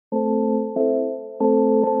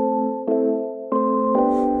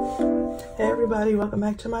everybody, welcome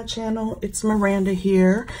back to my channel. It's Miranda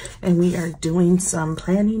here, and we are doing some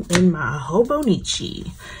planning in my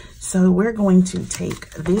Hobonichi. So we're going to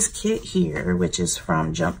take this kit here, which is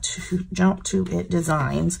from Jump to It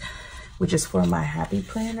Designs, which is for my happy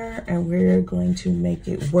planner, and we're going to make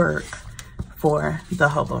it work for the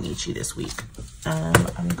Hobonichi this week.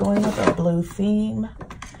 I'm going with a blue theme,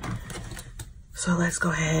 so let's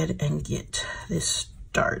go ahead and get this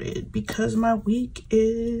started because my week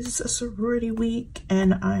is a sorority week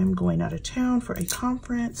and I'm going out of town for a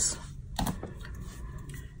conference.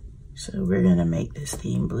 So we're gonna make this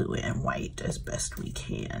theme blue and white as best we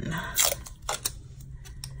can.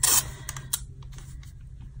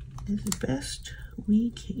 As best we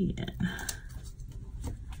can.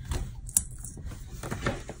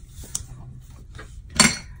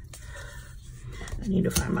 I need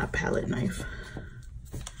to find my palette knife.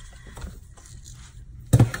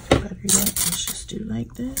 Let's just do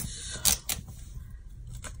like this.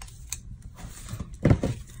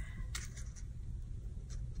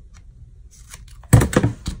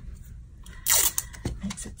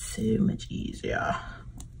 Makes it so much easier.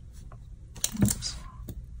 Oops.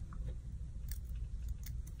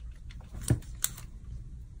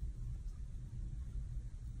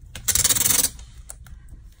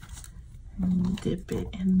 And dip it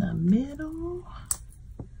in the middle.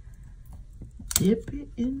 Dip it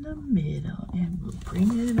in the middle and we'll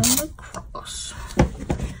bring it on across.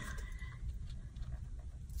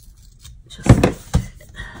 Just like that.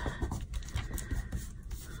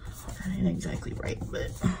 That ain't exactly right,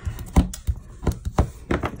 but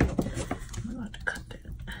I'm about to cut that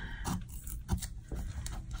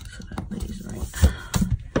so that lays right.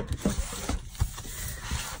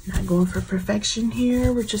 Not going for perfection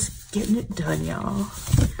here, we're just getting it done, y'all.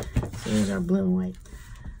 So here's our blue and white.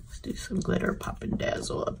 Do some glitter pop and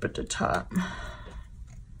dazzle up at the top.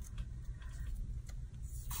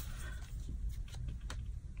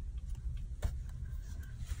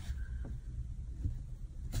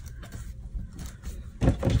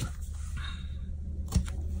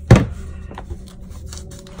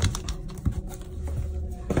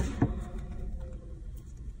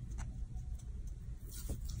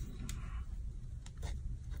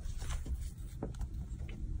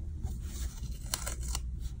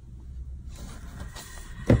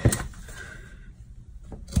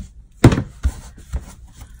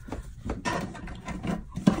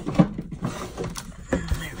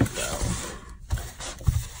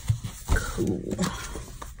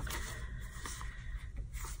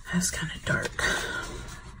 That's kind of dark.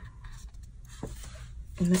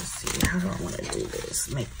 Let's see, how do I want to do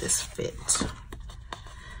this? Make this fit.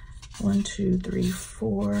 1, 2, 3,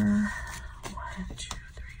 4. 1, 2, 3,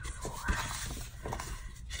 4.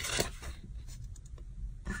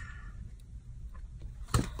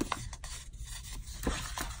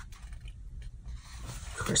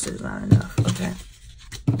 Of course, it's not enough. Okay.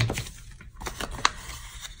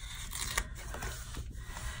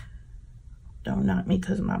 Don't knock me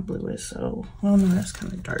because my blue is so, well, no, that's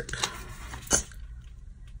kind of dark.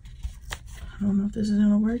 I don't know if this is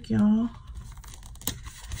gonna work, y'all.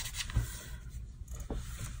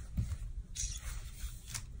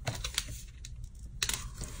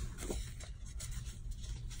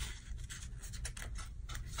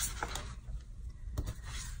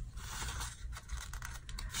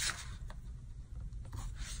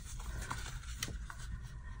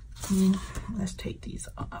 Let's take these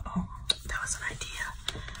off. Oh, that was an idea.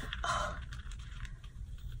 Oh.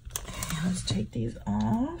 Okay, let's take these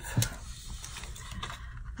off.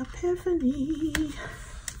 Epiphany.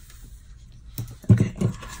 Okay,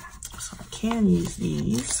 so I can use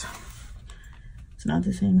these. It's not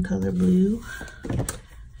the same color blue.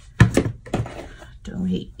 Don't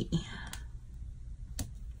hate me.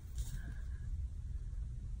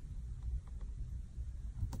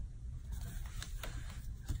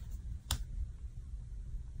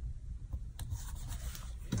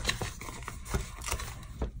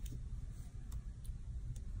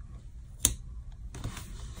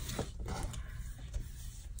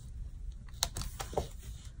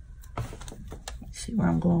 See where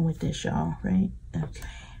I'm going with this, y'all, right? Okay.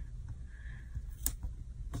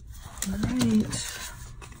 All right.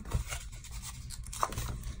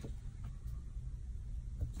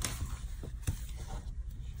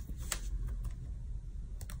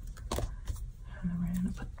 And we're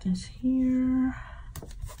gonna put this here.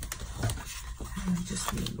 And I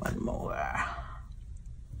just need one more.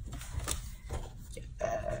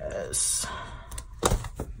 Yes.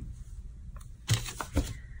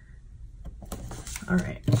 All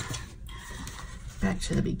right, back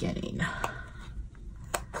to the beginning.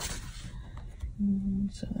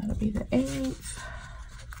 So that'll be the 8th,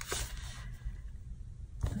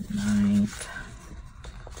 the 9th,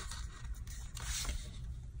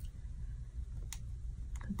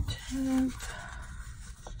 the 10th,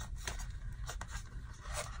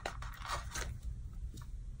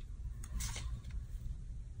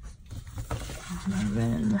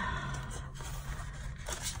 11.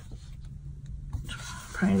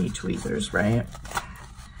 Probably need tweezers, right?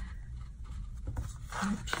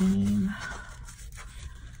 13,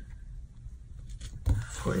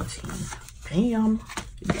 14. Bam!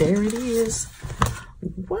 There it is.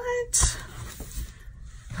 What?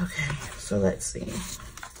 Okay, so let's see.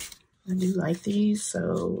 I do like these,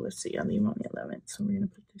 so let's see. I leave on the 11th, so we're gonna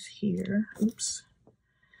put this here. Oops.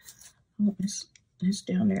 Oh, it's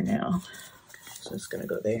down there now. Okay, so it's gonna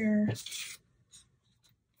go there.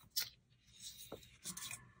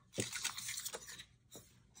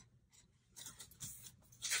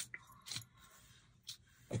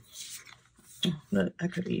 Look, I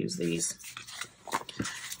could have used these.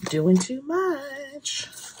 Doing too much.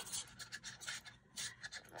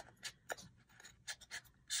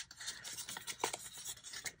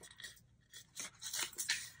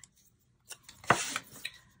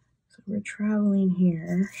 So we're traveling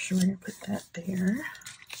here. So we're going to put that there.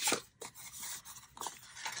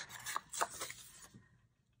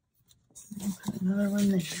 And put another one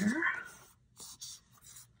there.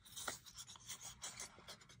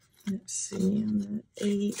 Let's see, on the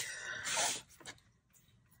 8th.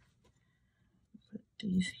 Put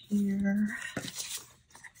these here.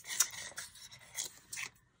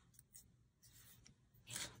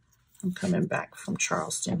 I'm coming back from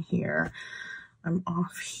Charleston here. I'm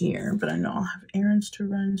off here, but I know I'll have errands to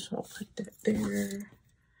run, so I'll put that there.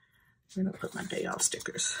 I'm gonna put my day off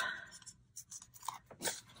stickers.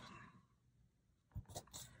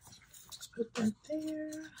 Let's put that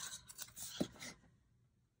there.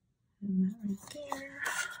 And that right there.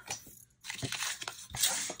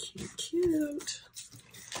 Cute, cute.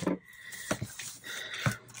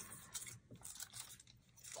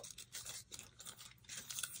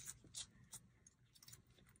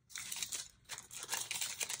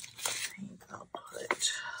 I'll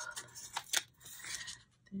put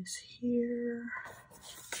this here.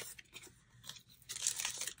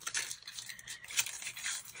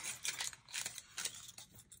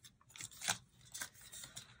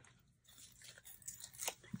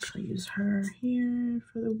 I'll use her here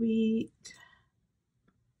for the week.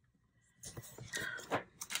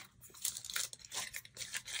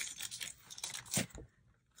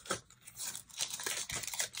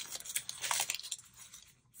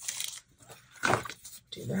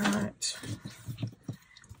 Do that.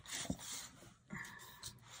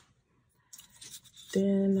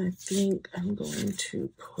 Then I think I'm going to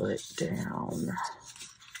put down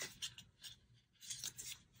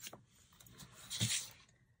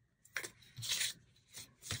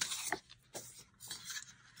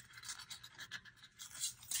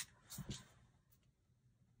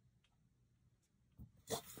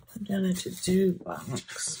a to-do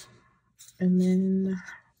box, and then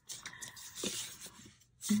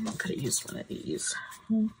I could have used one of these.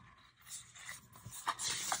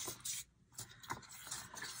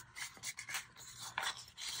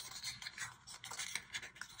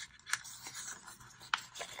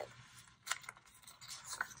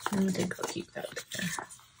 I think I'll keep that there.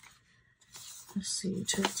 Let's see,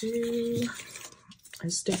 to do, I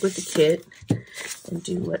stick with the kit and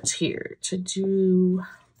do what's here. To do,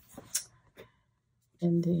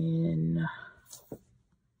 and then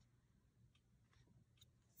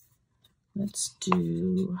let's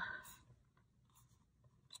do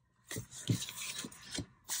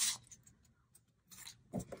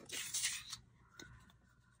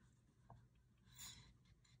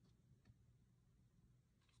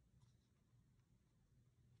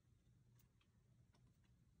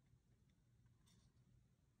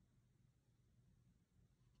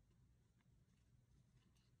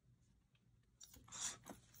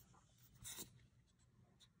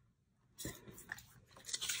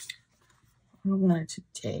I want it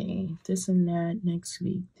today, this and that, next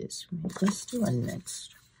week, this week. Let's do a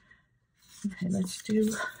next. Okay, let's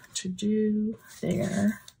do to do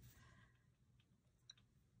there.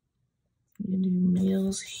 We're gonna do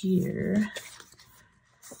meals here.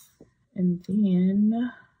 And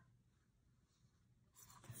then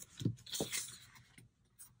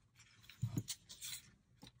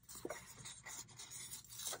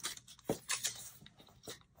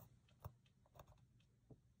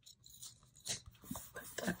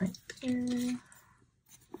put that right there.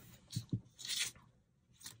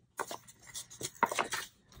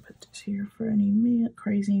 Put this here for any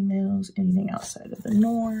crazy meals, anything outside of the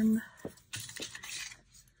norm.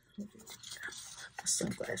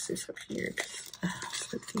 Sunglasses up here.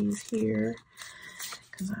 Put these here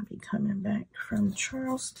because I'll be coming back from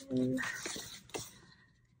Charleston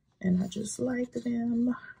and I just like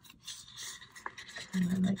them. And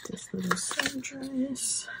I like this little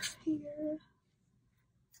sundress here.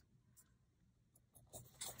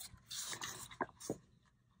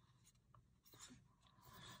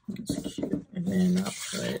 That's cute. And then I'll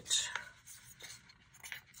put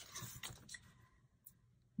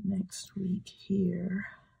next week here.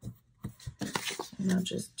 And I'll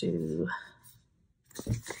just do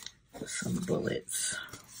some bullets.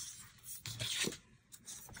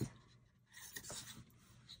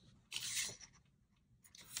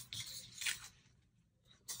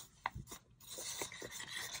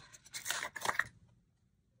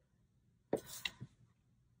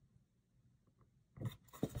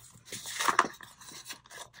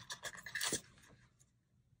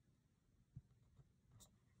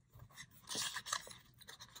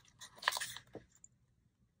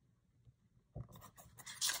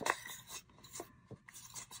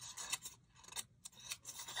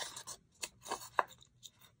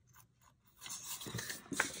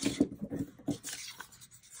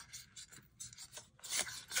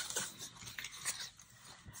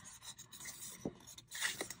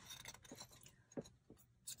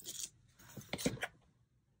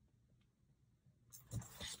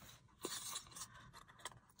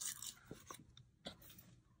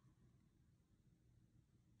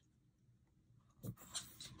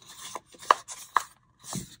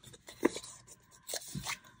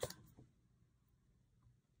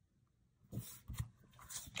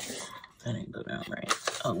 That didn't go down right.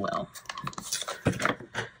 Oh well.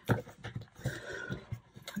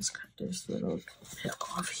 Let's cut this little bit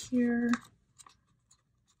off here.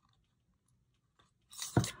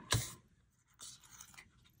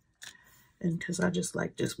 And because I just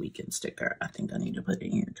like this weekend sticker, I think I need to put it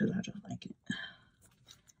in here because I just like it.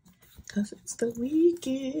 Because it's the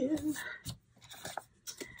weekend.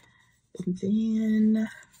 And then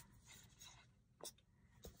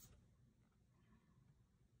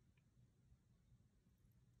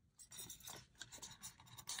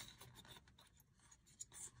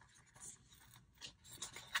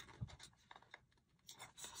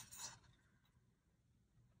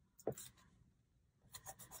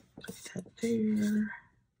that there.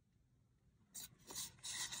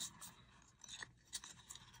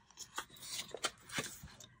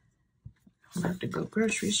 I'll have to go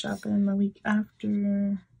grocery shopping the week after.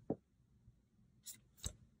 And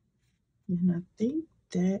I think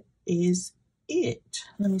that is it.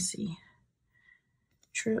 Let me see.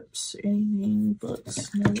 Trips, anything,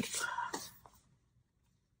 books, nope.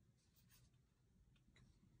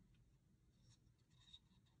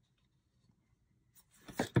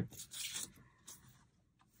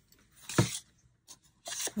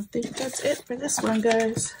 I think that's it for this one,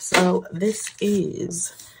 guys. So this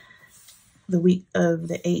is the week of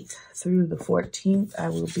the 8th through the 14th. I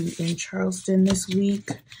will be in Charleston this week.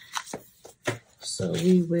 So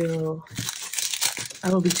I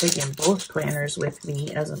will be taking both planners with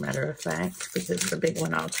me, as a matter of fact, because the big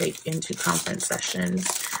one I'll take into conference sessions.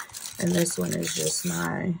 And this one is just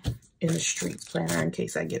my in the streets planner in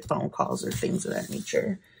case I get phone calls or things of that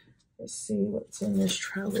nature. Let's see what's in this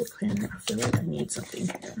travel planner. I feel like I need something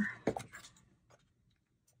here.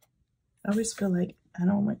 I always feel like I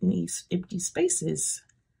don't want any empty spaces.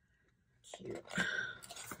 Cute.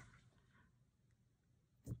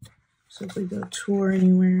 So if we go tour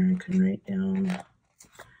anywhere, I can write down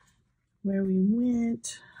where we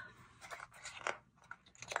went.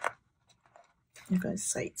 If I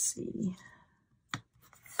sightsee.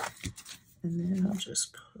 And then I'll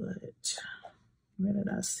just put, where did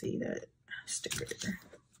I see that sticker?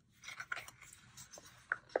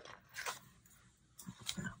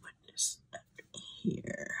 I'll put this up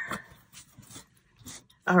here.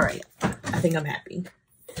 All right, I think I'm happy.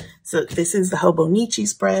 So this is the Hobonichi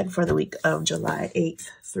spread for the week of July 8th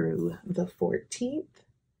through the 14th.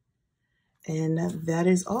 And that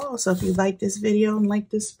is all. So if you like this video and like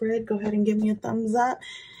this spread, go ahead and give me a thumbs up.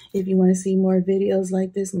 If you want to see more videos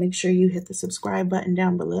like this, make sure you hit the subscribe button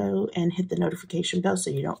down below and hit the notification bell so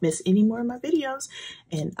you don't miss any more of my videos.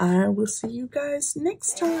 And I will see you guys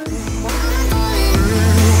next time.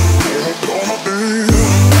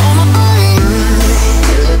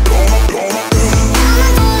 Bye.